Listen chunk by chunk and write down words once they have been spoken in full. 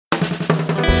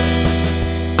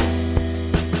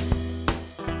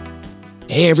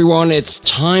Hey everyone, it's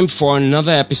time for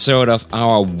another episode of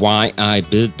our Why I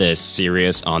Built This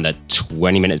series on the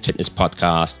 20-Minute Fitness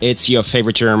Podcast. It's your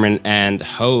favorite German and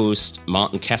host,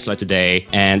 Martin Kessler today,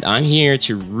 and I'm here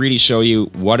to really show you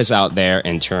what is out there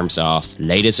in terms of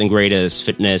latest and greatest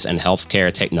fitness and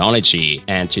healthcare technology.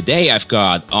 And today I've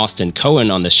got Austin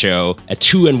Cohen on the show, a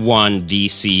 2-in-1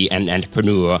 VC and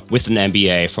entrepreneur with an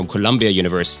MBA from Columbia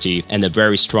University and a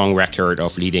very strong record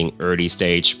of leading early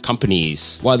stage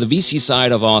companies. While the VC side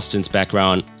of Austin's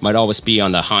background might always be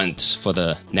on the hunt for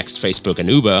the next Facebook and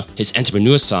Uber, his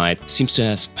entrepreneur side seems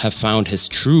to have found his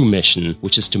true mission,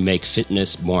 which is to make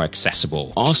fitness more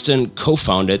accessible. Austin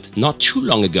co-founded, not too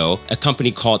long ago, a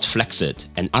company called Flexit,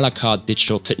 an a la carte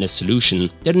digital fitness solution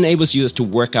that enables users to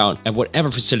work out at whatever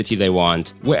facility they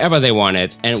want, wherever they want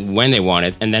it, and when they want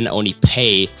it, and then only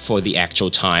pay for the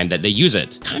actual time that they use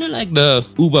it. Kind of like the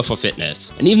Uber for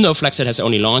fitness. And even though Flexit has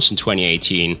only launched in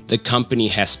 2018, the company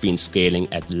has been scaling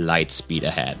at light speed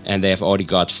ahead. And they have already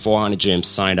got 400 gyms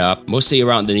signed up, mostly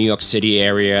around the New York City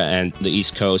area and the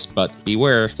East Coast, but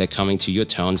beware, they're coming to your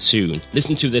town soon.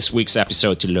 Listen to this week's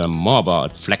episode to learn more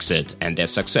about Flexit and their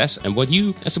success and what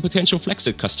you, as a potential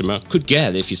Flexit customer, could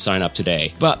get if you sign up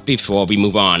today. But before we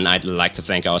move on, I'd like to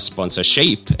thank our sponsor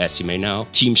Shape. As you may know,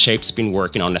 Team Shape's been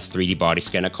working on a 3D body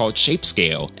scanner called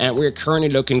ShapeScale, and we're currently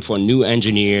looking for new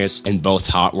engineers in both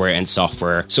hardware and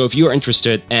software. So if you're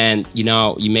interested and you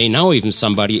may know even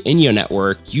somebody in your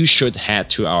network, you should head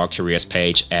to our careers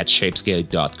page at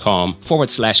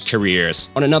shapescale.com/careers.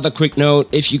 On another quick note,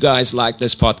 if you guys like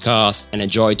this podcast and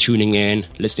enjoy tuning in,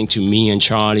 listening to me and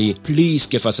Charlie, please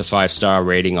give us a 5-star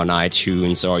rating on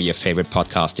iTunes or your favorite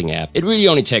podcasting app. It really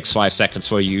only takes 5 seconds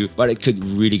for you, but it could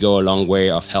really go a long way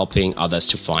of helping others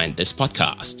to find this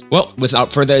podcast. Well,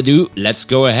 without further ado, let's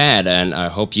go ahead, and I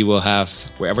hope you will have,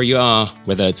 wherever you are,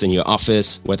 whether it's in your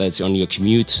office, whether it's on your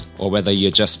commute, or whether you're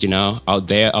just, out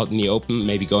there, out in the open,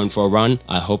 maybe going for a run.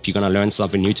 I hope you're going to learn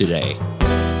something new today.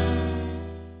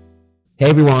 Hey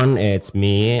everyone, it's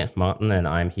me, Martin, and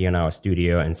I'm here in our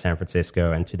studio in San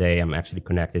Francisco. And today I'm actually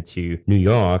connected to New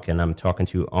York, and I'm talking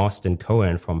to Austin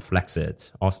Cohen from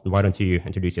Flexit. Austin, why don't you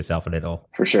introduce yourself a little?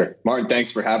 For sure. Martin,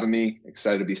 thanks for having me.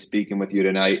 Excited to be speaking with you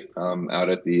tonight out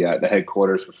at the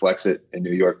headquarters for Flexit in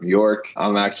New York, New York.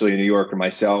 I'm actually a New Yorker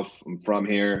myself. I'm from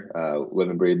here,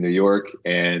 live and breathe in New York,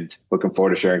 and looking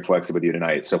forward to sharing Flexit with you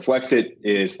tonight. So Flexit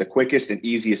is the quickest and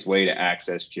easiest way to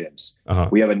access gyms.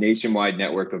 We have a nationwide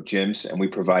network of gyms, and we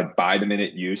provide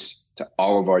by-the-minute use to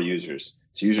all of our users.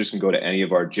 So users can go to any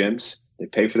of our gyms, they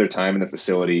pay for their time in the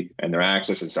facility, and their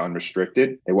access is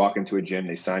unrestricted. They walk into a gym,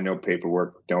 they sign no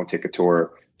paperwork, don't take a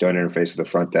tour, don't interface with the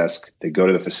front desk. They go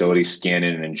to the facility, scan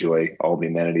in, and enjoy all the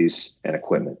amenities and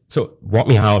equipment. So walk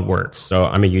me how it works. So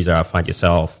I'm a user, I find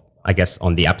yourself, I guess,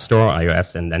 on the App Store,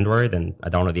 iOS and Android, and I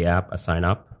download the app, I sign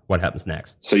up. What happens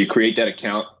next? So you create that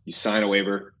account, you sign a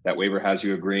waiver. That waiver has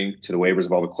you agreeing to the waivers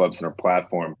of all the clubs in our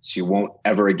platform. So you won't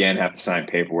ever again have to sign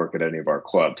paperwork at any of our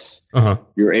clubs.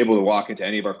 You're able to walk into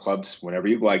any of our clubs whenever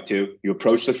you'd like to. You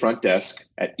approach the front desk.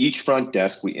 At each front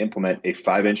desk, we implement a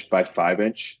 5-inch by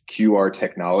 5-inch QR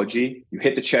technology. You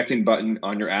hit the check-in button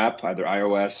on your app, either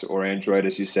iOS or Android,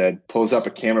 as you said, pulls up a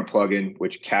camera plugin,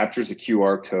 which captures the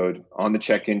QR code on the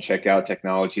check-in, check-out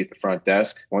technology at the front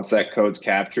desk. Once that code's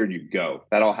captured, you go.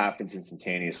 That all happens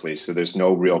instantaneously. So there's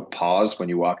no real pause when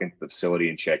you walk into the facility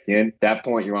and check in. At that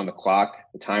point, you're on the clock.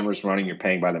 The timer's running. You're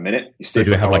paying by the minute. So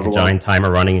do you have like a giant timer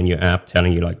running in your app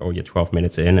telling you like, oh, you're 12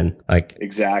 minutes in, and like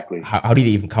exactly. How did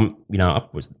you even come,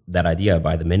 up with that idea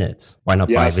by the minute? Why not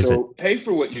by visit? So pay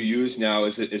for what you use now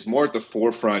is more at the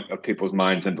forefront of people's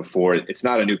minds than before. It's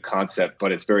not a new concept,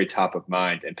 but it's very top of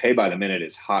mind. And pay by the minute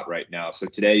is hot right now. So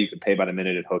today you can pay by the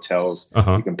minute at hotels.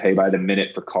 You can pay by the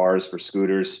minute for cars, for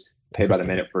scooters. Pay by the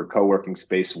minute for co-working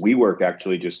space. WeWork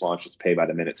actually just launched its pay by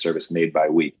the minute service, Made by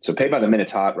We. So pay by the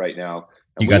minute's hot right now.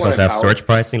 You guys also have surge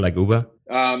pricing like Uber?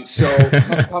 Coming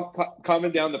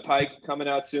down the pike, coming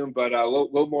out soon, but a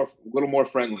little more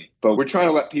friendly. But we're trying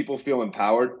to let people feel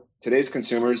empowered. Today's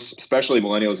consumers, especially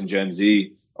millennials and Gen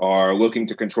Z, are looking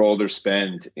to control their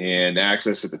spend and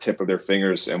access at the tip of their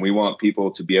fingers. And we want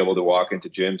people to be able to walk into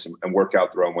gyms and work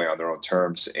out their own way on their own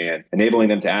terms. And enabling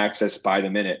them to access by the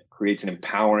minute creates an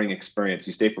empowering experience.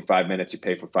 You stay for 5 minutes, you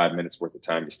pay for 5 minutes worth of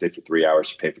time. You stay for 3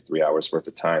 hours, you pay for 3 hours worth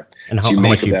of time. And how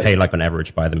much do you pay like on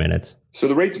average by the minute? So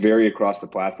the rates vary across the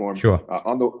platform. Sure.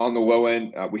 On the low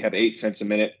end, we have 8 cents a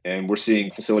minute, and we're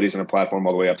seeing facilities on our platform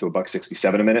all the way up to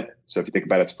 $1.67 a minute. So if you think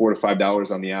about it, it's $4 to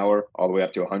 $5 on the hour, all the way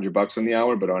up to $100 on the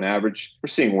hour. But on average, we're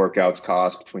seeing workouts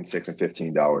cost between $6 and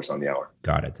 $15 on the hour.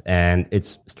 Got it. And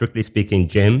it's strictly speaking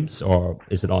gyms, or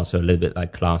is it also a little bit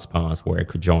like ClassPass where I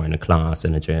could join a class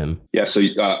in a gym? gym? Yeah, so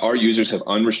our users have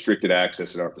unrestricted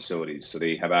access at our facilities. So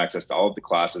they have access to all of the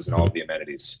classes and all of the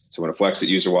amenities. So when a Flexit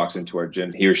user walks into our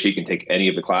gym, he or she can take any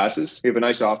of the classes. We have a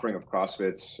nice offering of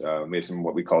CrossFits. We have some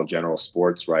what we call general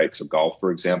sports, right? So golf,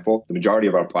 for example. The majority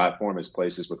of our platform is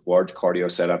places with large cardio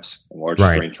setups and large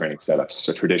strength training setups.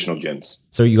 So traditional gyms.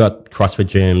 So you got CrossFit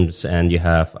gyms, and you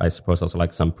have, I suppose, also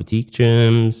like some boutique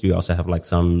gyms. You also have like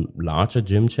some larger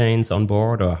gym chains on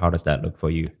board, or how does that look for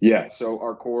you? Yeah. So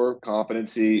our core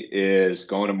competency is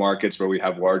going to markets where we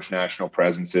have large national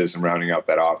presences and rounding out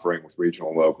that offering with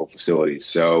regional and local facilities.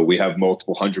 So we have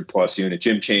multiple 100+ unit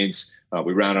gym chains.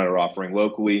 We round out our offering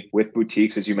locally with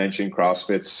boutiques, as you mentioned,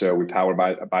 CrossFits. So we power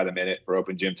by the minute for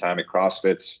open gym time at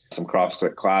CrossFits, some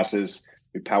CrossFit classes.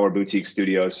 We power boutique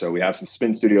studios. So we have some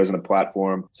spin studios on the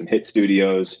platform, some HIIT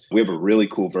studios. We have a really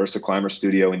cool VersaClimber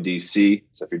studio in DC.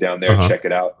 So if you're down there, check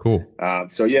it out. Cool.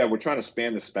 So yeah, we're trying to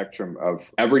span the spectrum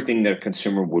of everything that a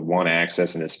consumer would want to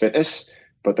access in his fitness.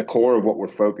 But the core of what we're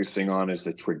focusing on is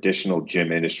the traditional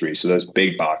gym industry. So those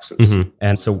big boxes. Mm-hmm.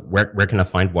 And so where can I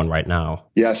find one right now?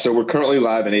 Yeah, so we're currently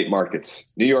live in 8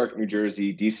 markets: New York, New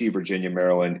Jersey, DC, Virginia,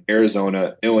 Maryland,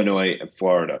 Arizona, Illinois, and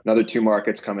Florida. Another 2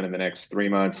 markets coming in the next 3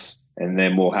 months. And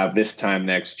then we'll have this time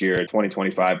next year,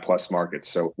 2025 plus markets.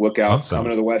 So look out, coming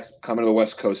to the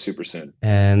West Coast super soon.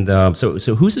 And so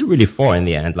who's it really for in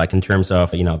the end, like in terms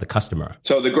of, the customer?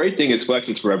 So the great thing is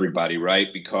Flexit's for everybody,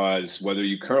 right? Because whether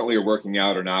you currently are working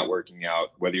out or not working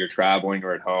out, whether you're traveling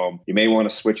or at home, you may want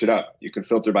to switch it up. You can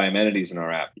filter by amenities in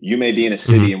our app. You may be in a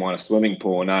city and want a swimming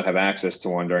pool and not have access to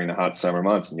one during the hot summer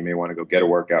months. And you may want to go get a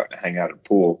workout and hang out at a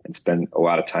pool and spend a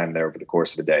lot of time there over the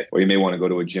course of the day. Or you may want to go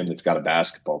to a gym that's got a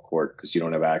basketball court because you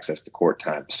don't have access to court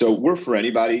time. So we're for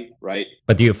anybody, right?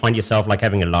 But do you find yourself like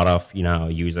having a lot of,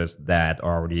 users that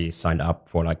already signed up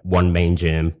for like one main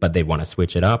gym, but they want to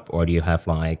switch it up? Or do you have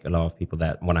like a lot of people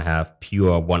that want to have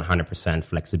pure 100%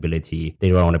 flexibility? They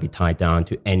don't want to be tied down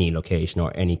to any location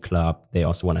or any club. They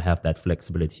also want to have that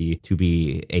flexibility to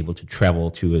be able to travel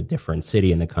to a different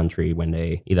city in the country when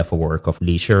they either for work or for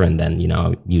leisure, and then,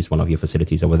 use one of your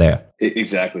facilities over there.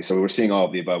 Exactly. So we're seeing all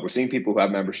of the above. We're seeing people who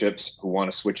have memberships who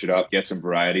want to switch it up, get some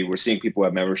variety. We're seeing people who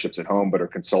have memberships at home, but are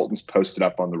consultants posted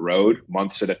up on the road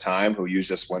months at a time who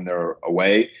use us when they're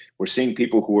away. We're seeing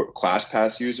people who are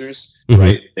ClassPass users,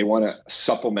 right? They want to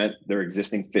supplement their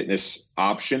existing fitness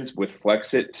options with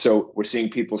Flexit. So we're seeing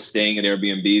people staying at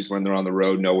Airbnbs when they're on the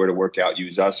road, nowhere to work out,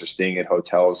 use us, or staying at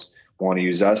hotels, want to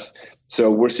use us.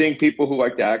 So we're seeing people who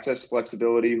like to access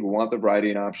flexibility, who want the variety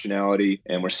and optionality,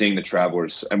 and we're seeing the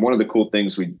travelers. And one of the cool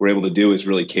things we were able to do is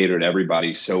really cater to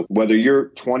everybody. So whether you're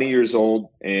 20 years old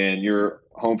and you're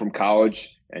home from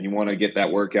college and you want to get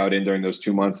that workout in during those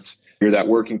 2 months, you're that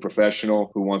working professional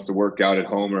who wants to work out at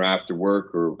home or after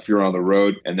work, or if you're on the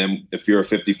road. And then if you're a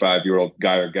 55-year-old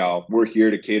guy or gal, we're here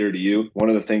to cater to you. One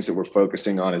of the things that we're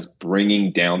focusing on is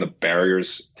bringing down the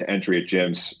barriers to entry at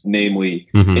gyms, namely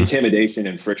intimidation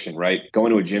and friction, right?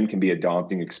 Going to a gym can be a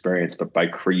daunting experience, but by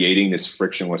creating this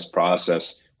frictionless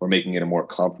process, we're making it a more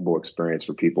comfortable experience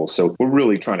for people. So we're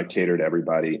really trying to cater to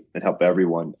everybody and help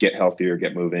everyone get healthier,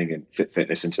 get moving, and fit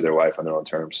fitness into their life on their own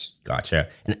terms. Gotcha.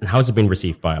 And how's it been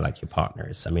received by like your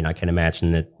partners? I mean, I can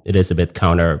imagine that it is a bit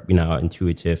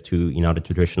intuitive to, the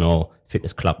traditional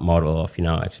fitness club model of,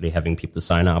 actually having people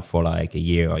sign up for like a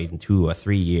year or even 2 or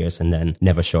 3 years and then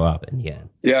never show up in the end.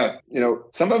 Yeah.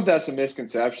 Some of that's a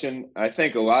misconception. I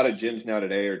think a lot of gyms now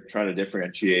today are trying to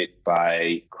differentiate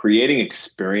by creating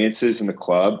experiences in the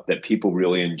club that people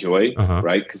really enjoy,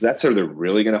 right? Because that's how they're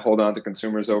really going to hold on to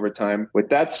consumers over time. With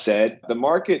that said, the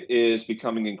market is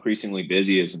becoming increasingly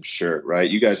busy, as I'm sure, right?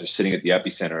 You guys are sitting at the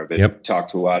epicenter of it. Yep. Talk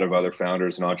to a lot of other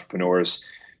founders and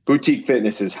entrepreneurs. Boutique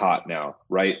fitness is hot now,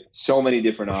 right? So many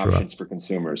different options for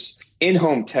consumers.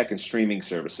 In-home tech and streaming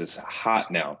services,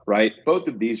 hot now, right? Both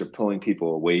of these are pulling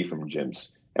people away from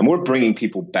gyms. And we're bringing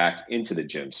people back into the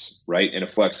gyms, right, in a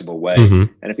flexible way. And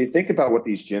if you think about what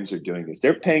these gyms are doing is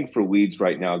they're paying for leads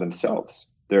right now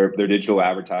themselves. Their digital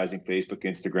advertising, Facebook,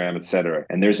 Instagram, et cetera.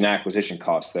 And there's an acquisition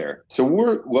cost there. So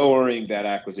we're lowering that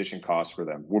acquisition cost for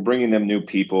them. We're bringing them new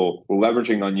people. We're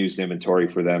leveraging unused inventory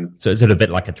for them. So is it a bit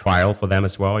like a trial for them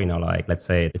as well? Like let's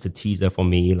say it's a teaser for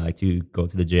me, like to go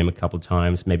to the gym a couple of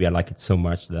times. Maybe I like it so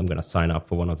much that I'm going to sign up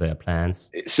for one of their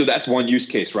plans. So that's one use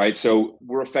case, right? So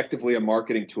we're effectively a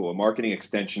marketing tool, a marketing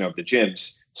extension of the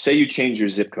gyms. Say you change your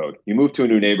zip code, you move to a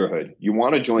new neighborhood, you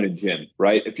want to join a gym,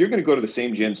 right? If you're going to go to the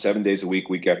same gym 7 days a week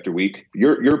week after week,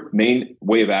 your main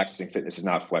way of accessing fitness is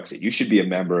not Flexit. You should be a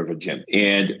member of a gym.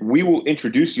 And we will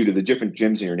introduce you to the different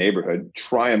gyms in your neighborhood,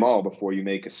 try them all before you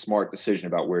make a smart decision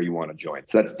about where you want to join.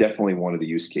 So that's definitely one of the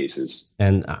use cases.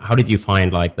 And how did you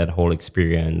find like that whole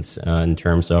experience in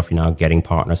terms of, getting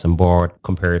partners on board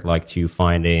compared like to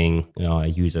finding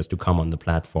users to come on the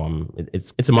platform?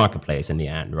 It's a marketplace in the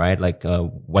end, right? Like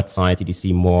what side did you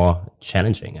see more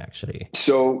challenging actually?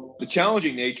 So the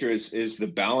challenging nature is the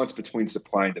balance between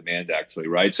supply and demand actually,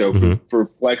 right? So for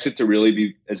Flexit to really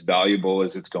be as valuable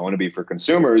as it's going to be for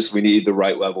consumers, we need the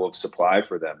right level of supply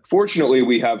for them. Fortunately,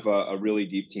 we have a really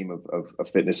deep team of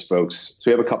fitness folks.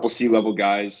 So we have a couple C-level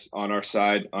guys on our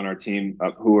side, on our team,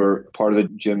 who are part of the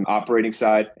gym operating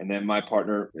side. And then my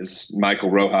partner is Michael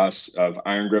Rojas of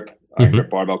Iron Grip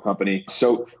Barbell Company.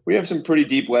 So we have some pretty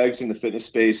deep legs in the fitness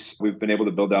space. We've been able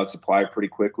to build out supply pretty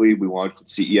quickly. We launched at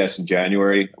CES in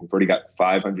January. We've already got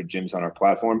 500 gyms on our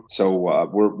platform. So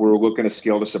we're looking to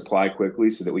scale the supply quickly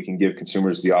so that we can give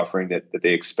consumers the offering that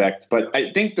they expect. But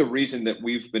I think the reason that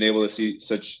we've been able to see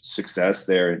such success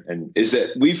there and is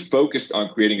that we've focused on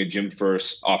creating a gym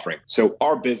first offering. So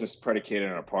our business is predicated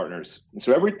on our partners. And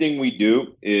so everything we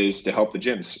do is to help the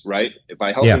gyms, right?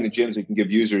 By helping the gyms, we can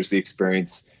give users the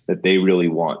experience that they really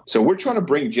want. So we're trying to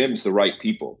bring gyms the right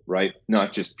people, right?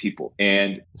 Not just people.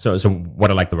 And so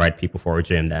what are like the right people for a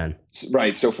gym then?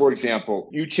 Right. So for example,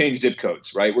 you change zip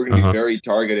codes, right? We're going to be very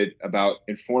targeted about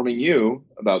informing you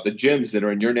about the gyms that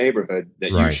are in your neighborhood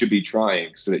that you should be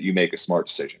trying so that you make a smart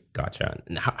decision. Gotcha.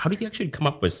 And how did you actually come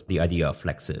up with the idea of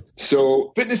Flexit?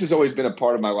 So fitness has always been a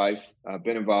part of my life. I've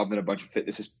been involved in a bunch of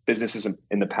fitness businesses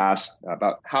in the past.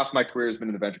 About half my career has been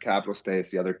in the venture capital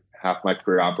space. The other half my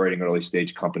career operating early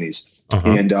stage companies.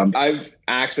 And I've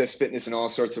accessed fitness in all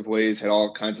sorts of ways, had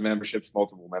all kinds of memberships,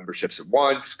 multiple memberships at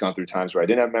once, gone through times where I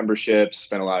didn't have memberships,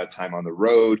 spent a lot of time on the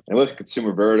road. And I look at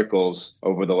consumer verticals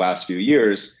over the last few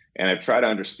years. And I've tried to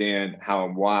understand how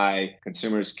and why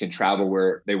consumers can travel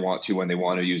where they want to when they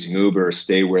want to using Uber,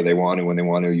 stay where they want to when they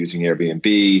want to using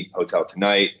Airbnb, Hotel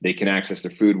Tonight. They can access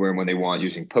their food where and when they want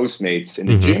using Postmates. In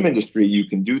the gym industry, you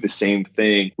can do the same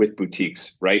thing with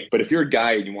boutiques, right? But if you're a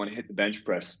guy and you want to hit the bench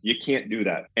press, you can't do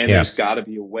that. And there's got to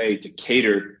be a way to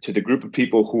cater to the group of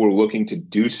people who are looking to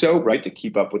do so, right? To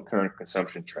keep up with current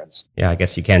consumption trends. Yeah, I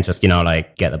guess you can't just,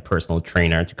 like get a personal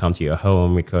trainer to come to your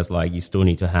home because like you still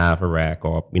need to have a rack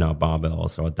or,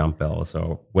 barbells or dumbbells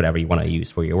or whatever you want to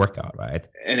use for your workout, right?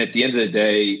 And at the end of the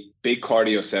day, big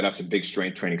cardio setups and big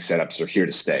strength training setups are here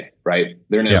to stay, right?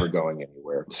 They're never going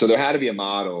anywhere. So there had to be a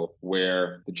model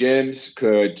where the gyms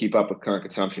could keep up with current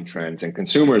consumption trends and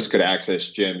consumers could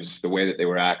access gyms the way that they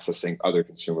were accessing other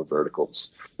consumer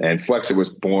verticals. And Flexit was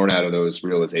born out of those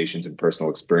realizations and personal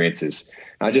experiences.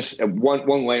 I just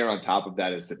one layer on top of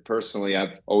that is that personally,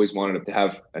 I've always wanted to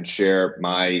have and share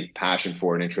my passion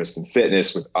for and interest in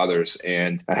fitness with others.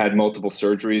 And I had multiple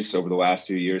surgeries over the last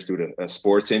few years due to a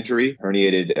sports injury,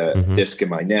 herniated disc in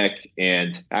my neck,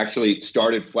 and actually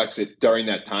started Flexit during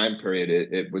that time period.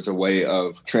 It was a way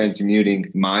of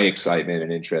transmuting my excitement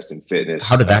and interest in fitness.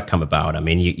 How did that come about? I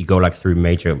mean, you go like through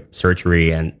major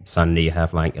surgery and suddenly you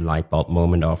have like a light bulb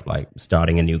moment of like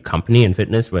starting a new company in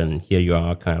fitness when here you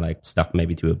are kind of like stuck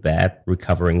maybe to a bed,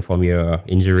 recovering from your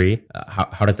injury.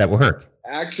 How does that work?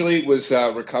 Actually was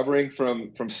recovering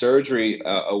from surgery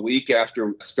a week after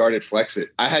I started Flexit.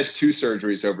 I had 2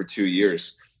 surgeries over 2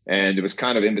 years. And it was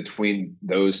kind of in between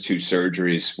those 2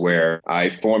 surgeries where I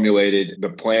formulated the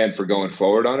plan for going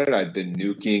forward on it. I'd been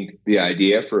nuking the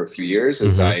idea for a few years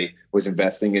as I was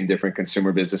investing in different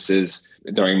consumer businesses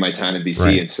during my time in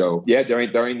VC. And so,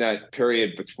 during that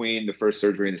period between the first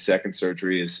surgery and the second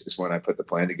surgery is when I put the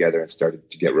plan together and started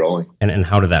to get rolling. And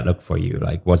how did that look for you?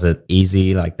 Like, was it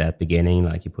easy, like that beginning,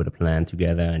 like you put a plan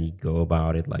together and you go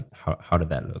about it? Like, how did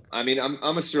that look? I mean,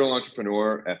 I'm a serial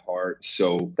entrepreneur at heart,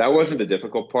 so that wasn't the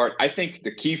difficult part. I think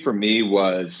the key for me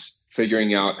was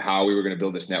figuring out how we were going to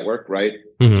build this network, right?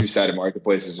 Two-sided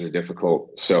marketplaces are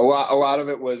difficult. So a lot of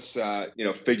it was,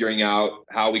 figuring out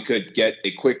how we could get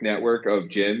a quick network of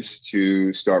gyms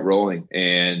to start rolling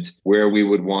and where we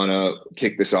would want to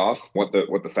kick this off, what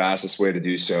the fastest way to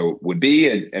do so would be,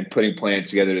 and putting plans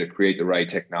together to create the right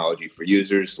technology for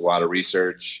users, a lot of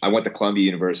research. I went to Columbia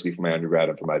University for my undergrad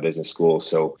and for my business school.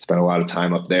 So spent a lot of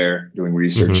time up there doing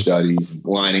research studies,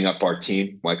 lining up our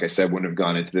team. Like I said, wouldn't have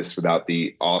gone into this without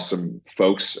the awesome some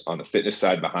folks on the fitness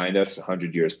side behind us,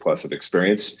 100 years plus of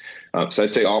experience. So I'd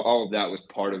say all of that was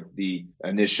part of the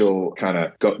initial kind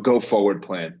of go forward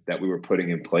plan that we were putting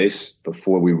in place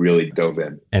before we really dove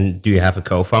in. And do you have a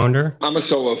co-founder? I'm a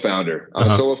solo founder.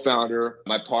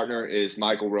 My partner is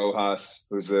Michael Rojas,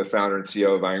 who's the founder and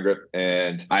CEO of Iron Grip.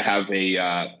 And I have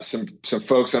some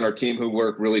folks on our team who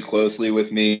work really closely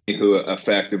with me who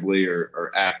effectively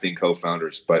are acting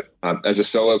co-founders. But as a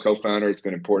solo co-founder, it's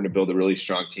been important to build a really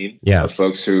strong team of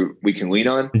folks who we can lean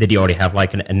on. Did you already have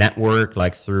like a network,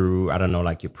 like through, I don't know,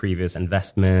 like your previous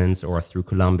investments or through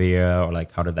Columbia, or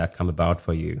like how did that come about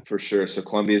for you? For sure. So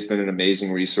Columbia has been an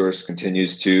amazing resource,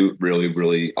 continues to really,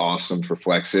 really awesome for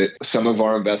Flexit. Some of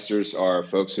our investors are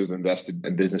folks who've invested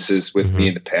in businesses with me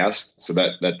in the past. So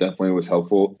that definitely was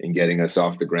helpful in getting us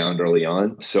off the ground early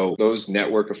on. So those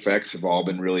network effects have all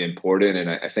been really important. And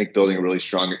I think building a really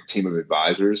strong team of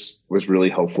advisors was really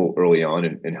helpful early on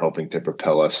in helping to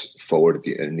propel us forward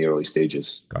in the early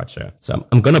stages. Gotcha. So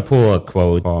I'm going to pull a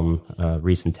quote from a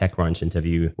recent TechCrunch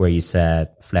interview where you said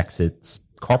Flexit's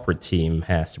corporate team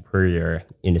has superior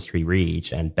industry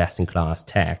reach and best-in-class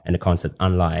tech and a concept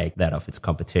unlike that of its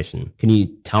competition. Can you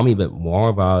tell me a bit more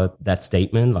about that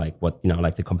statement? Like what,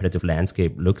 like the competitive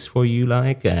landscape looks for you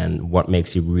like, and what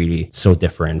makes you really so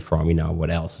different from, what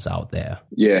else is out there?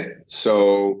 Yeah.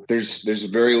 So there's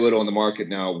very little in the market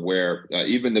now where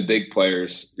even the big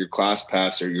players, your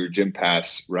ClassPass or your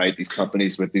GymPass, right? These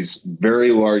companies with these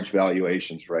very large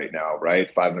valuations right now,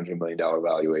 right? $500 million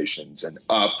valuations and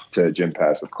up to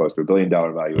GymPass with close to $1 billion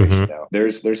valuation now.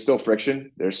 There's still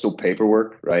friction. There's still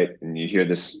paperwork, right? And you hear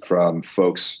this from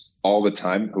folks all the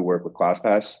time who work with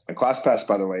ClassPass. And ClassPass,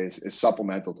 by the way, is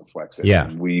supplemental to Flexit. Yeah.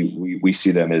 And we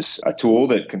see them as a tool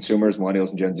that consumers, millennials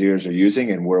and Gen Zers are using,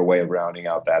 and we're a way of rounding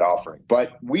out that offering.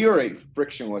 But we are a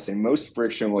most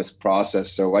frictionless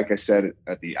process. So like I said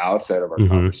at the outset of our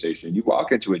conversation, you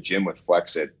walk into a gym with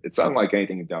Flexit, it's unlike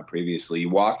anything you've done previously. You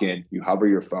walk in, you hover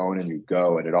your phone and you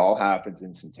go, and it all happens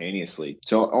instantaneously.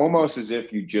 So almost as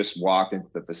if you just walked into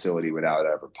the facility without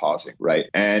ever pausing, right?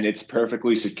 And it's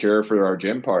perfectly secure for our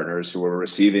gym partners who are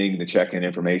receiving the check-in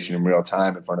information in real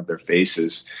time in front of their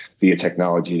faces via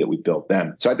technology that we built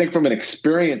them. So I think from an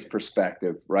experience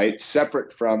perspective, right,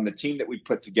 separate from the team that we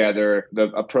put together, the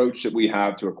approach that we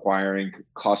have to acquiring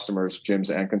customers,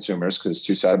 gyms, and consumers, because it's a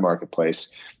two-sided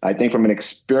marketplace, I think from an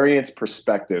experience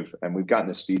perspective, and we've gotten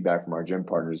this feedback from our gym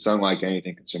partners, it's unlike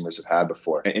anything consumers have had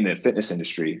before in the fitness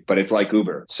industry, but it's like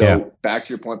Uber. So back to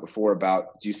your point before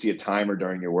about, do you see a timer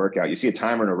during your workout? You see a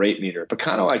timer and a rate meter, but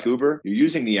kind of like Uber, you're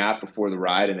using the app before the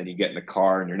ride, and then you get in the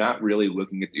car and you're not really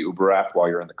looking at the Uber app while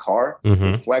you're in the car.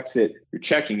 With Flexit, you're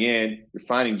checking in, you're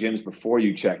finding gyms before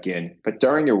you check in, but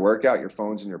during your workout, your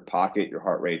phone's in your pocket, your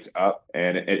heart rate's up,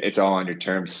 and it's all on your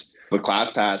terms. With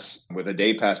ClassPass, with a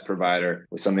day pass provider,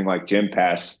 with something like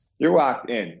GymPass, you're locked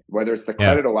in, whether it's the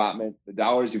credit allotment, the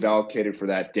dollars you've allocated for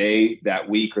that day, that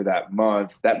week, or that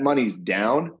month, that money's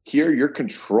down. Here, you're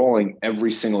controlling every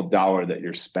single dollar that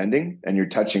you're spending, and you're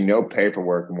touching no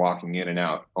paperwork and walking in and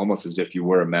out, almost as if you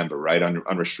were a member, right?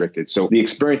 Unrestricted. So the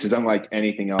experience is unlike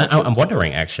anything else. I'm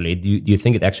wondering, actually, do you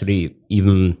think it actually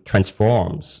even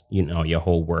transforms, your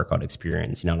whole workout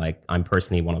experience? Like I'm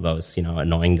personally one of those,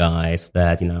 annoying guys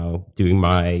that, doing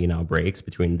my, breaks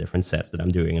between different sets that I'm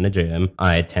doing in the gym,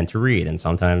 I tend to read. And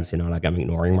sometimes, like I'm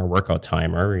ignoring my workout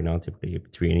timer, typically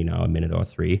between, a minute or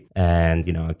three. And,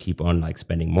 I keep on like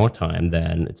spending more time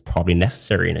than it's probably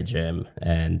necessary in a gym.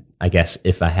 And I guess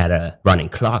if I had a running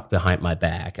clock behind my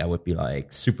back, I would be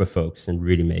like super focused and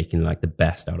really making like the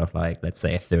best out of like, let's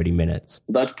say 30 minutes.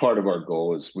 That's part of our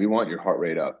goal is we want your heart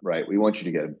rate up, right? We want you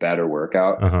to get a better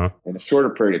workout in a shorter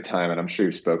period of time. And I'm sure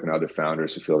you've spoken to other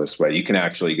founders who feel this way. You can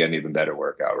actually get an even better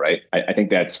workout, right? I think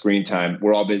that screen time,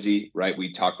 we're all busy, right?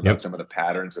 We talked about some of the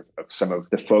patterns of some of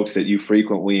the folks that you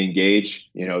frequently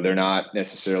engage. They're not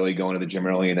necessarily going to the gym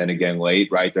early and then again late,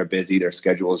 right? They're busy. Their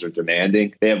schedules are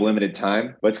demanding. They have limited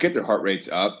time. Let's get their heart rates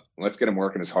up. Let's get them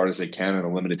working as hard as they can in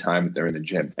a limited time that they're in the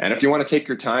gym. And if you want to take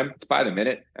your time, it's by the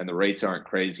minute, and the rates aren't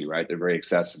crazy, right? They're very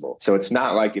accessible. So it's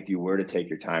not like if you were to take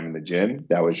your time in the gym,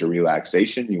 that was your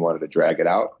relaxation, you wanted to drag it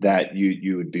out, that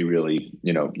you would be really,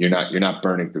 you're not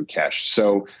burning through cash.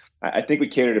 So I think we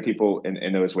cater to people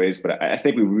in those ways, but I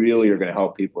think we really are going to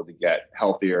help people to get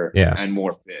healthier and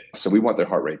more fit. So we want their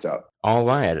heart rates up. All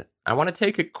right. I want to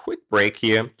take a quick break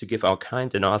here to give our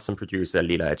kind and awesome producer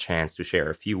Lila a chance to share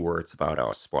a few words about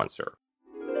our sponsor.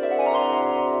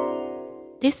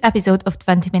 This episode of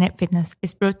 20 Minute Fitness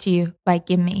is brought to you by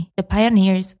Gimme, the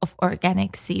pioneers of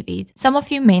organic seaweed. Some of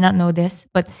you may not know this,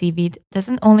 but seaweed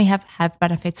doesn't only have health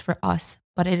benefits for us,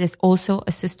 but it is also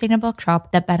a sustainable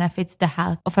crop that benefits the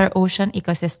health of our ocean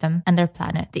ecosystem and our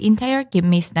planet. The entire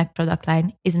Gimme snack product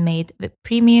line is made with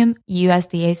premium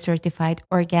USDA certified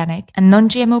organic and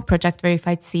non-GMO project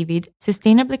verified seaweed,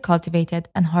 sustainably cultivated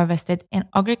and harvested in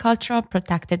agricultural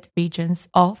protected regions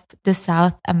of the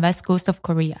south and west coast of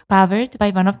Korea. Powered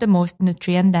by one of the most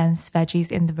nutrient-dense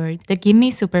veggies in the world, the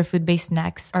Gimme superfood-based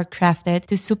snacks are crafted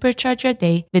to supercharge your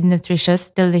day with nutritious,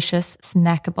 delicious,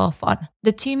 snackable fun.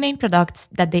 The two main products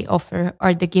that they offer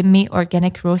are the Gimme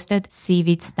organic roasted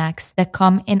seaweed snacks that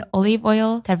come in olive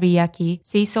oil, teriyaki,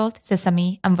 sea salt,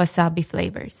 sesame, and wasabi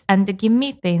flavors, and the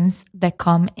Gimme thins that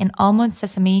come in almond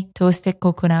sesame, toasted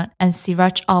coconut, and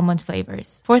sriracha almond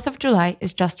flavors. 4th of July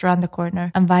is just around the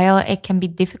corner, and while it can be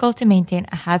difficult to maintain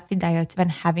a healthy diet when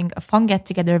having a fun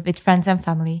get-together with friends and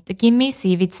family, the Gimme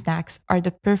seaweed snacks are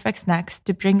the perfect snacks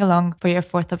to bring along for your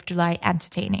 4th of July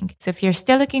entertaining. So if you're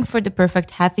still looking for the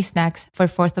perfect healthy snacks for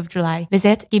 4th of July,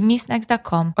 visit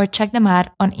gimmesnacks.com or check them out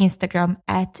on Instagram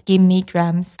at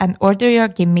gimmegrams and order your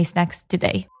Gimme snacks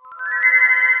today.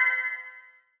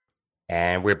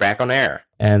 And we're back on air.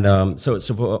 And so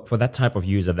for that type of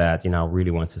user that, really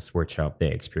wants to switch up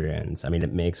their experience, I mean,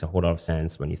 it makes a whole lot of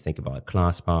sense when you think about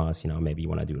ClassPass. Maybe you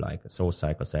want to do like a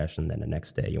SoulCycle session, then the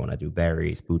next day you want to do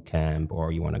Barry's boot camp,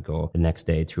 or you want to go the next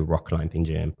day to a rock climbing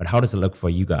gym. But how does it look for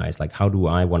you guys? Like, how do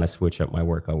I want to switch up my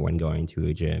workout when going to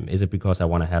a gym? Is it because I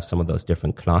want to have some of those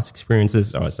different class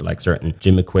experiences, or is it like certain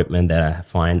gym equipment that I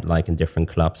find like in different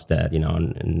clubs that,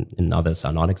 in others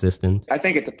are non-existent? I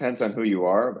think it depends on who you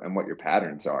are and what your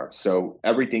patterns are. So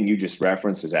everything you just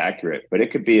referenced is accurate, but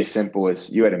it could be as simple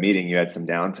as you had a meeting, you had some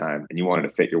downtime, and you wanted to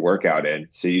fit your workout in.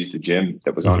 So you used the gym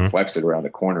that was on Flexit around the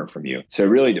corner from you. So it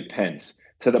really depends.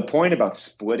 To the point about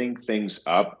splitting things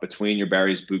up between your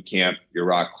Barry's boot camp, your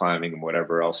rock climbing, and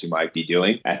whatever else you might be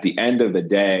doing, at the end of the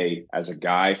day, as a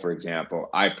guy, for example,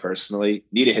 I personally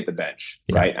need to hit the bench,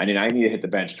 right? I mean, I need to hit the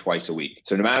bench twice a week.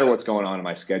 So no matter what's going on in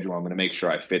my schedule, I'm going to make sure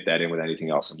I fit that in with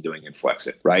anything else I'm doing in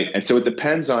Flexit, right? And so it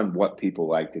depends on what people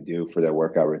like to do for their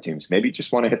workout routines. Maybe you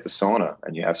just want to hit the sauna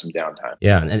and you have some downtime.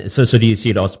 Yeah. And so do you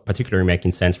see it also particularly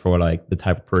making sense for like the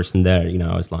type of person that,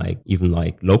 is like even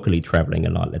like locally traveling a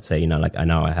lot? Let's say, like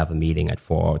now I have a meeting at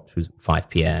 4 to 5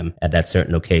 p.m. at that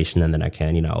certain location, and then I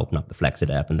can, open up the Flexit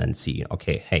app and then see,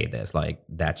 okay, hey, there's like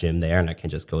that gym there, and I can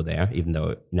just go there, even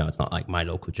though, it's not like my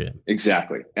local gym.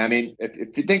 Exactly. I mean,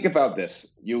 if you think about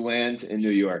this, you land in New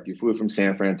York, you flew from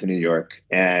San Fran to New York,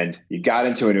 and you got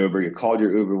into an Uber, you called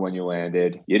your Uber when you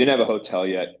landed, you didn't have a hotel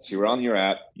yet, so you were on your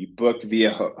app, you booked via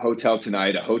Hotel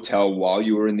Tonight, a hotel while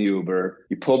you were in the Uber,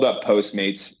 you pulled up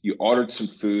Postmates, you ordered some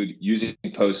food using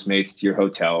Postmates to your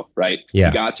hotel, right? Yeah.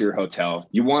 You got to your hotel,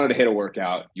 you wanted to hit a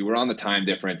workout, you were on the time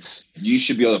difference, you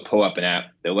should be able to pull up an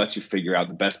app that lets you figure out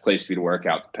the best place for you to work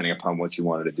out depending upon what you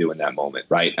wanted to do in that moment,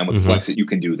 right? And with Flexit, you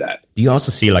can do that. Do you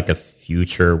also see like a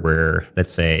future where,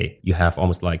 let's say, you have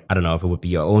almost like, I don't know if it would be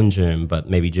your own gym, but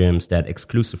maybe gyms that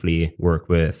exclusively work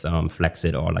with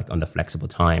Flexit, or like on the flexible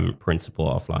time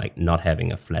principle of like not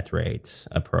having a flat rate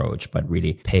approach, but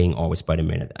really paying always by the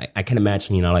minute? I can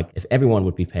imagine, like if everyone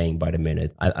would be paying by the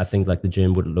minute, I think like the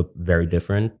gym would look very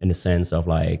different in the sense of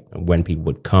like when people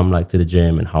would come like to the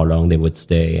gym and how long they would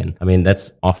stay. And I mean,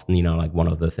 that's often, like one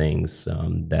of the things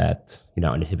that,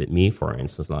 inhibit me, for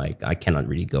instance. Like I cannot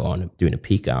really go on during a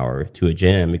peak hour to a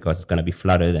gym because it's going to be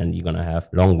flooded and you're going to have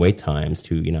long wait times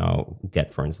to,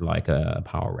 get, for instance, like a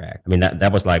power rack. I mean,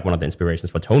 that was like one of the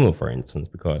inspirations for Tonal, for instance,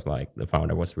 because like the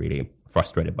founder was really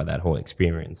frustrated by that whole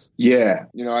experience. Yeah.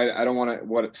 I don't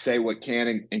want to say what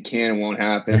can and won't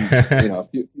happen, a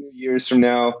few years from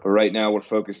now, but right now we're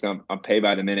focused on pay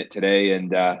by the minute today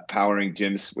and powering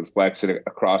gyms with Flexit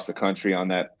across the country on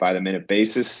that by the minute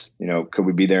basis. Could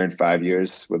we be there in 5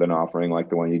 years with an offering like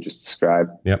the one you just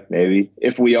described? Yep. Maybe.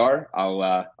 If we are,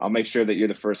 I'll make sure that you're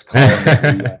the first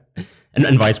call.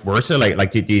 And vice versa,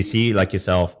 like do you see like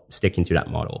yourself sticking to that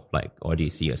model, like, or do you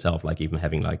see yourself like even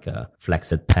having like a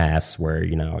Flexit pass where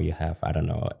you have, I don't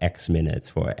know, X minutes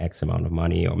for X amount of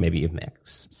money, or maybe even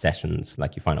X sessions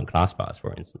like you find on ClassPass,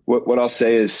 for instance? What I'll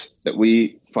say is that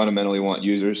we fundamentally want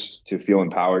users to feel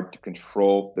empowered to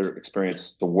control their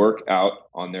experience, to work out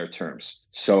on their terms.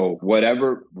 So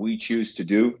whatever we choose to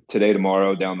do today,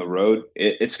 tomorrow, down the road,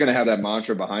 it's going to have that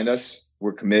mantra behind us.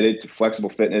 we're committed to flexible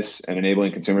fitness and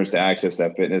enabling consumers to access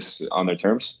that fitness on their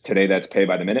terms. Today, that's pay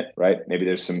by the minute, right? Maybe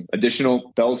there's some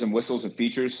additional bells and whistles and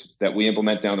features that we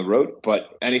implement down the road,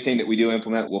 but anything that we do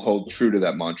implement will hold true to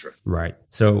that mantra. Right.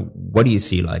 So what do you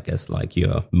see like as like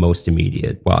your most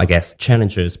immediate, well, I guess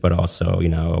challenges, but also,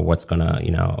 what's gonna,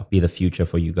 be the future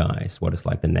for you guys? What is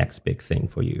like the next big thing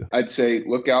for you? I'd say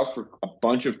look out for a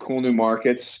bunch of cool new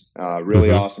markets,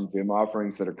 really awesome gym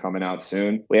offerings that are coming out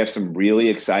soon. We have some really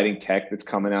exciting tech that's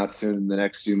coming out soon in the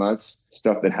next few months,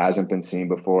 stuff that hasn't been seen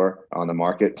before on the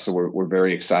market. So we're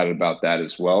very excited about that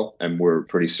as well. And we're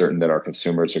pretty certain that our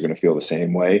consumers are going to feel the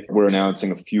same way. We're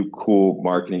announcing a few cool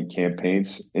marketing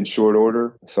campaigns in short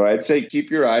order. So I'd say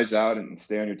keep your eyes out and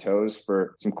stay on your toes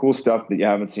for some cool stuff that you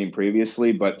haven't seen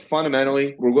previously. But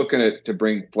fundamentally, we're looking to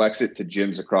bring Flexit to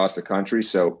gyms across the country.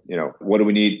 So, what do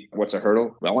we need? What's a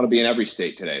hurdle? I want to be in every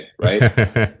state today,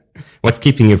 right? What's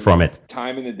keeping you from it?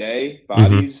 Time in the day,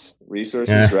 bodies,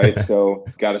 resources, right? So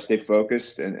got to stay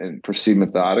focused and proceed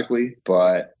methodically.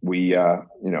 But we,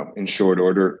 in short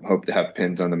order, hope to have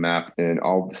pins on the map in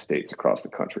all the states across the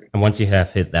country. And once you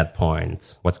have hit that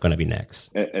point, what's going to be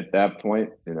next? At that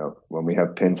point, when we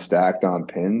have pins stacked on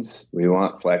pins, we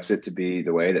want Flexit to be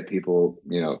the way that people,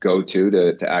 go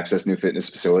to access new fitness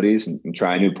facilities and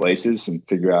try new places and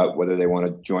figure out whether they want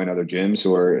to join other gyms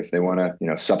or if they want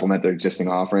to, supplement their existing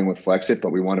offering with Flexit.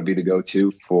 But we want to be the go-to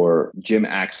for gym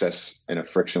access in a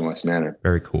frictionless manner.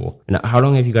 Very cool. And how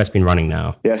long have you guys been running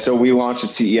now? Yeah, so we launched at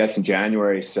CES in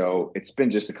January, so it's been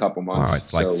just a couple months. Wow,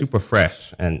 it's like super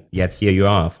fresh, and yet here you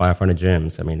are, 500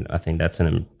 gyms. I mean, I think that's an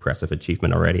impressive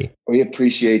achievement already. We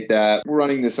appreciate that. We're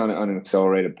running this on an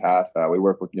accelerated path. We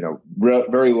work with,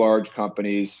 very large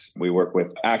companies. We work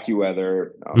with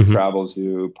AccuWeather, Travel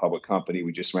Zoo, public company.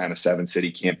 We just ran a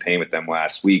 7-city campaign with them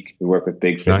last week. We work with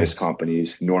big fitness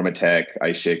companies, Normatec,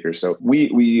 Ice Shaker. So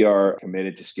we are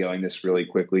committed to scaling this really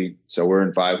quickly. So we're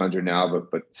in 500 now,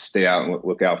 but stay out and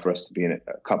look out for us to be in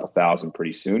a couple thousand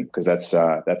pretty soon, because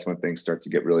that's when things start to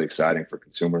get really exciting for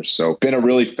consumers. So been a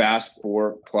really fast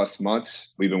 4+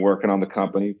 months. We've been working on the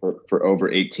company for over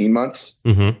 18 months.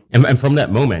 And from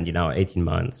that moment, 18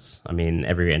 months, I mean,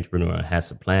 every entrepreneur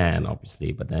has a plan,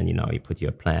 obviously, but then, you put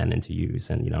your plan into use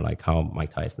and, like how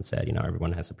Mike Tyson said,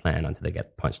 everyone has a plan until they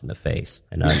get punched in the face.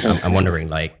 And I'm wondering,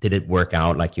 like, did it work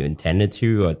out like you intended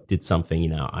to, or did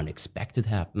something, unexpected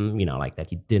happen, like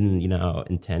that you didn't,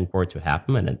 intend for it to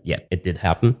happen, and yet it did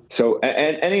happen? So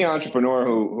any entrepreneur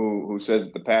who says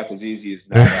that the path is easy is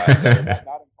not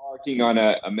embarking on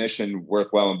a mission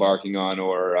worthwhile embarking on,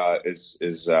 or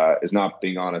is not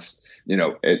being honest.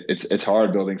 It's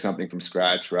hard building something from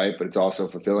scratch, right? But it's also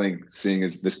fulfilling, seeing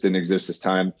as this didn't exist this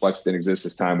time. Flex didn't exist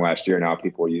this time last year. Now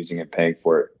people are using it, paying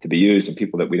for it to be used, and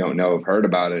people that we don't know have heard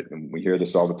about it, and we hear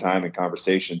this all the time in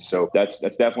conversations. So that's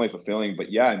definitely fulfilling.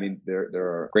 But yeah, I mean, there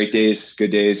are great days,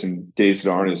 good days, and days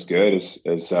that aren't as good as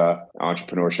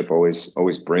entrepreneurship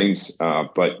always brings.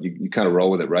 But you kind of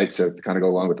roll with it, right? So to kind of go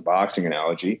along with the boxing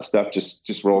analogy, stuff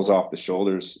just rolls off the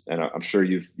shoulders, and I'm sure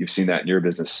you've seen that in your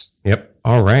business. Yep.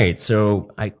 All right.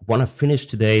 So I want to finish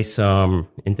today's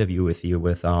interview with you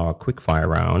with our quickfire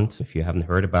round. If you haven't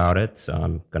heard about it, so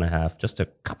I'm going to have just a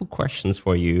couple questions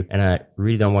for you. And I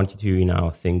really don't want you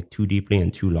to, think too deeply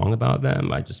and too long about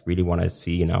them. I just really want to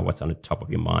see, what's on the top of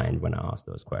your mind when I ask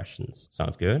those questions.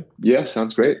 Sounds good? Yeah,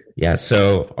 sounds great. Yeah.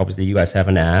 So obviously you guys have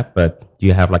an app, but do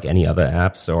you have like any other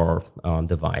apps or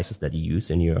devices that you use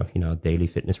in your, daily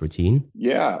fitness routine?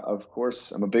 Yeah, of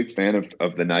course. I'm a big fan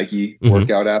of the Nike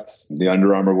workout apps, the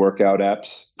Under Armour workout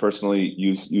apps. Personally,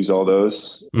 use all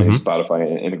those.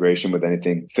 Spotify integration with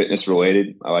anything fitness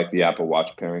related. I like the Apple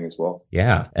Watch pairing as well.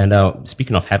 Yeah. And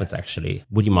speaking of habits, actually,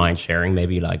 would you mind sharing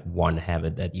maybe like one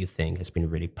habit that you think has been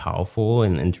really powerful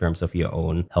in terms of your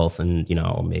own health and,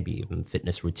 maybe even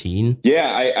fitness routine?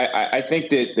 Yeah, I think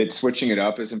that switching it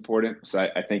up is important. So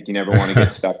I think you never want to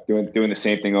get stuck doing the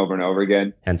same thing over and over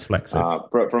again. Hence Flexit.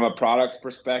 From a products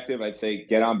perspective, I'd say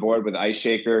get on board with Ice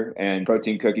Shaker and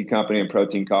Protein Cookie Company and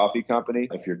Protein Coffee Company.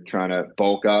 If you're trying to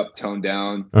bulk up, tone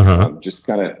down, just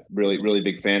kind of really, really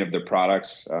big fan of their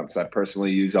products. So I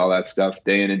personally use all that stuff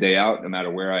day in and day out, no matter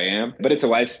where I am. But it's a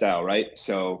lifestyle, right?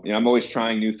 So, I'm always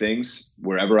trying new things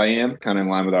wherever I am, kind of in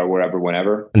line with our wherever,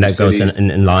 whenever. And that goes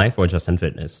in life or just in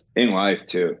fitness? In life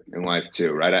too,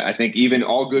 right? I think even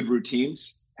all good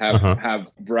routines have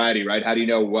variety, right? How do you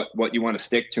know what you want to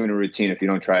stick to in a routine if you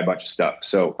don't try a bunch of stuff?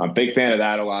 So I'm a big fan of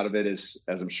that. A lot of it is,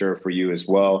 as I'm sure for you as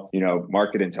well,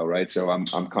 market intel, right? So I'm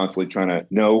constantly trying to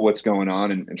know what's going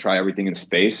on and try everything in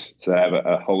space so that I have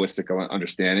a holistic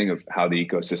understanding of how the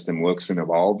ecosystem looks and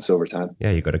evolves over time. Yeah,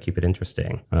 you got to keep it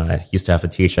interesting. I used to have a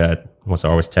teacher that was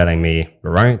always telling me,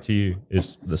 variety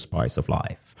is the spice of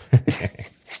life.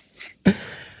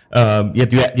 Do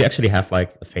you actually have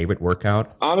like a favorite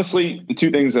workout? Honestly, the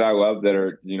two things that I love that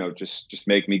are, just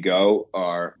make me go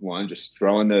are, one, just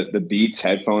throwing the Beats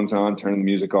headphones on, turning the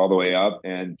music all the way up,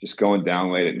 and just going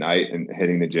down late at night and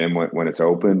hitting the gym when it's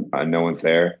open, no one's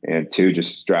there. And two,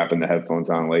 just strapping the headphones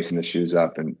on, lacing the shoes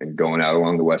up, and going out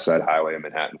along the West Side Highway in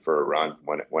Manhattan for a run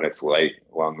when it's late,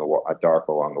 dark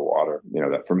along the water.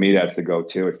 That for me, that's the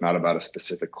go-to. It's not about a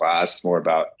specific class. It's more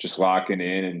about just locking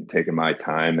in and taking my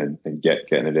time and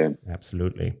getting it in.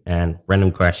 Absolutely. And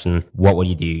random question, what would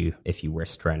you do if you were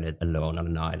stranded alone on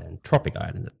an island, tropic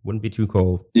island? It wouldn't be too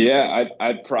cold. Yeah,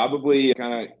 I'd probably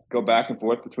kind of go back and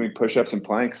forth between push-ups and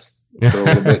planks for a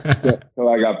little bit until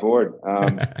I got bored.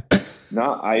 I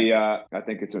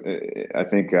think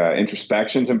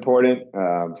introspection's important.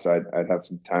 So I'd have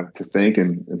some time to think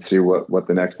and see what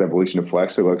the next evolution of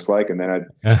Flexit looks like. And then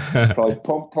I'd probably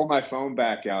pull my phone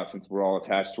back out, since we're all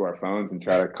attached to our phones, and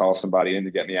try to call somebody in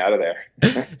to get me out of there.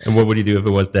 And what would you do if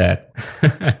it was that?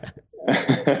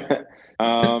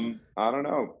 I don't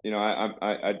know.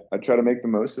 I try to make the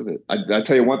most of it. I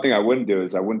tell you one thing I wouldn't do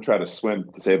is I wouldn't try to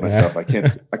swim to save myself. I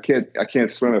can't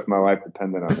swim if my life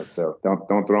depended on it. So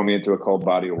don't throw me into a cold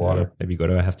body of water. Maybe you're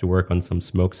gonna have to work on some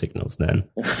smoke signals then.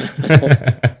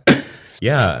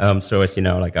 Yeah. So as you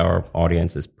know, like our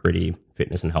audience is pretty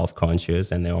fitness and health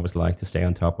conscious, and they always like to stay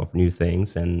on top of new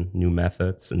things and new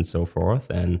methods and so forth.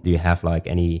 And do you have like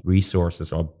any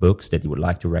resources or books that you would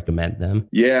like to recommend them?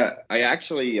 Yeah, I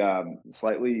actually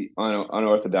slightly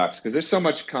unorthodox, because there's so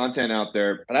much content out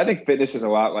there. And I think fitness is a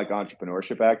lot like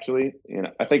entrepreneurship, actually.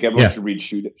 And I think everyone should read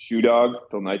Shoe Dog,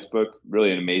 Phil Knight's book.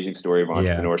 Really an amazing story of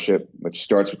entrepreneurship, which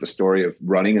starts with the story of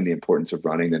running and the importance of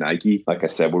running to Nike. Like I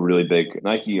said, we're really big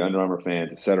Nike, Under Armour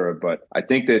fans, etc. But I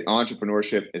think that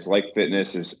entrepreneurship is like fitness,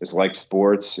 is like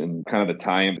sports, and kind of the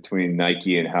tie-in between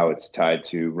Nike and how it's tied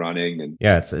to running. And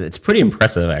yeah, it's pretty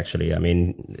impressive, actually. I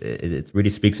mean, it really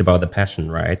speaks about the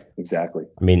passion, right? Exactly.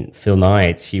 I mean, Phil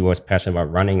Knight, he was passionate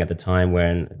about running at the time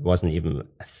when it wasn't even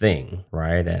a thing,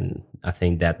 right? And I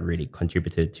think that really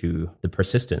contributed to the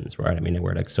persistence, right? I mean, there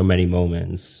were like so many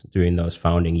moments during those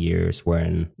founding years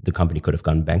when the company could have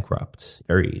gone bankrupt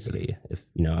very easily if,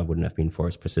 I wouldn't have been for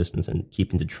his persistence and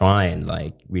keeping to try and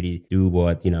like really do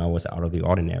what, was out of the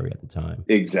ordinary at the time.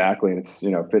 Exactly. And it's,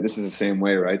 fitness is the same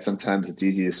way, right? Sometimes it's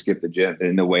easy to skip the gym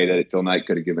in the way that Phil Knight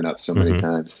could have given up so many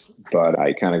times. But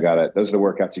I kind of those are the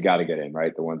workouts you got to get in,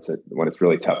 right? The ones when it's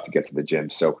really tough to get to the gym.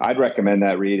 So I'd recommend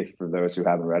that read for those who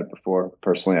haven't read it before.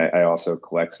 Personally, I also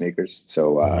collect sneakers.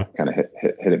 So kind of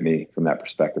hit at me from that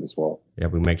perspective as well. Yeah,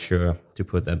 we make sure to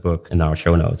put that book in our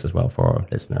show notes as well for our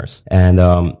listeners. And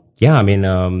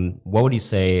what would you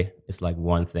say is like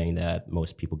one thing that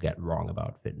most people get wrong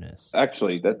about fitness?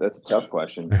 Actually, that's a tough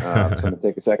question. So I'm going to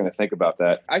take a second to think about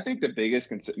that. I think the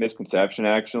biggest misconception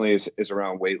actually is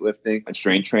around weightlifting and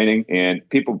strength training. And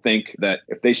people think that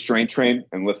if they strength train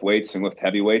and lift weights and lift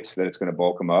heavy weights, that it's going to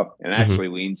bulk them up, and actually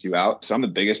leans you out. So I'm the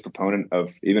biggest proponent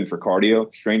of, even for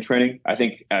cardio, strength training. I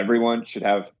think everyone should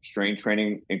have strength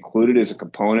training included as a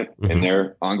component in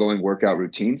their ongoing workout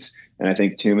routines. And I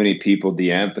think too many people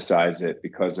de-emphasize it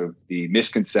because of the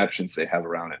misconceptions they have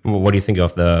around it. What do you think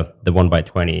of the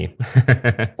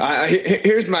 1x20?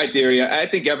 Here's my theory. I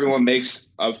think everyone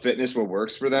makes of fitness what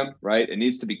works for them, right? It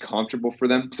needs to be comfortable for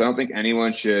them. So I don't think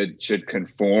anyone should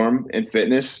conform in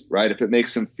fitness, right? If it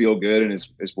makes them feel good and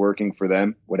is working for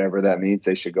them, whatever that means,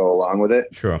 they should go along with it.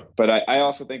 Sure. But I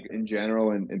also think in general,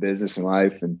 in business and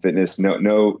life and fitness,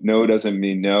 no doesn't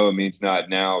mean no. It means not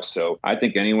now. So I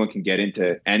think anyone can get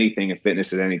into anything in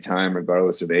fitness at any time,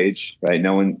 regardless of age, right?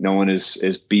 No one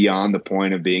is beyond the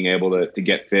point of being able to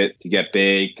get fit, to get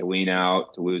big, to lean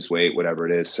out, to lose weight, whatever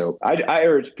it is. So I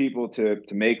urge people to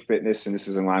make fitness, and this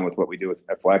is in line with what we do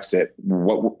at Flexit,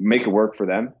 make it work for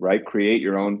them, right? Create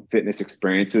your own fitness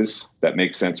experiences that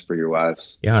make sense for your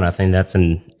lives. Yeah, and I think that's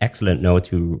an excellent note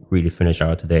to really finish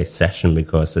our today's session,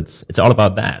 because it's all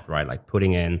about that, right? Like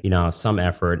putting in, some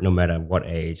effort, no matter what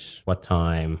age, what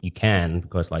time you can,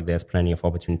 because like there's plenty of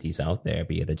opportunities out there,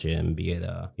 be it a gym, be it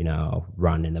a,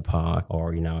 run in the park,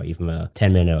 or, even a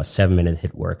 10-minute or 7-minute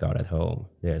HIIT workout at home.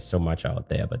 There's so much out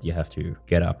there, but you have to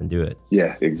get up and do it.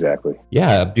 Yeah, exactly.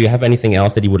 Yeah. Do you have anything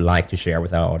else that you would like to share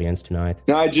with our audience tonight?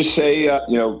 No, I just say,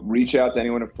 reach out to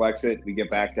anyone at Flexit. We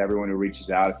get back to everyone who reaches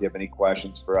out. If you have any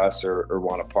questions for us or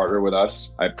want to partner with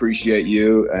us, I appreciate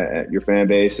you, your fan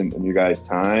base, and your guys'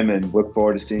 time, and look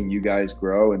forward to seeing you guys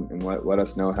grow and let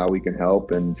us know how we can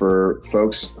help. And for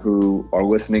folks who are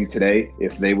listening today,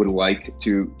 if they would like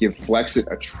to give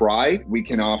Flexit a try, we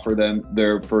can offer them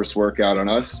their first workout on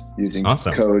us using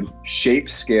code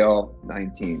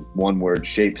ShapeScale19. One word,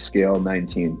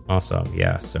 ShapeScale19. Awesome.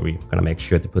 Yeah. So we're going to make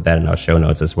sure to put that in our show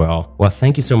notes as well. Well,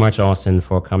 thank you so much, Austin,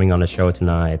 for coming on the show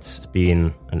tonight. It's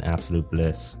been an absolute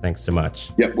bliss. Thanks so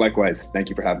much. Yep, likewise. Thank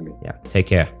you for having me. Yeah, take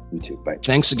care. You too. Bye.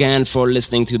 Thanks again for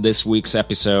listening to this week's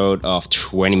episode of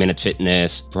 20 Minute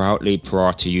Fitness, proudly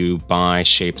brought to you by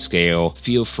ShapeScale.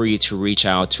 Feel free to reach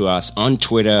out to us on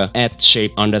Twitter at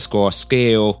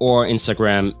shape_scale or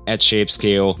Instagram at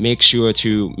ShapeScale. Make sure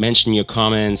to mention your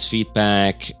comments,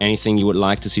 feedback, anything you would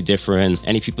like to see different,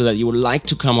 any people that you would like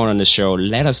to come on the show,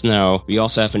 let us know. We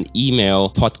also have an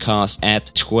email,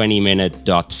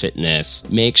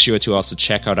 podcast@20minute.fitness. Make sure to also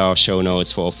check out our show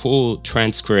notes for a full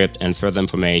transcript and further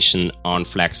information on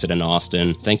Flexit and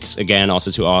Austin. Thanks again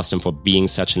also to Austin for being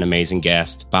such an amazing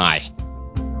guest. Bye.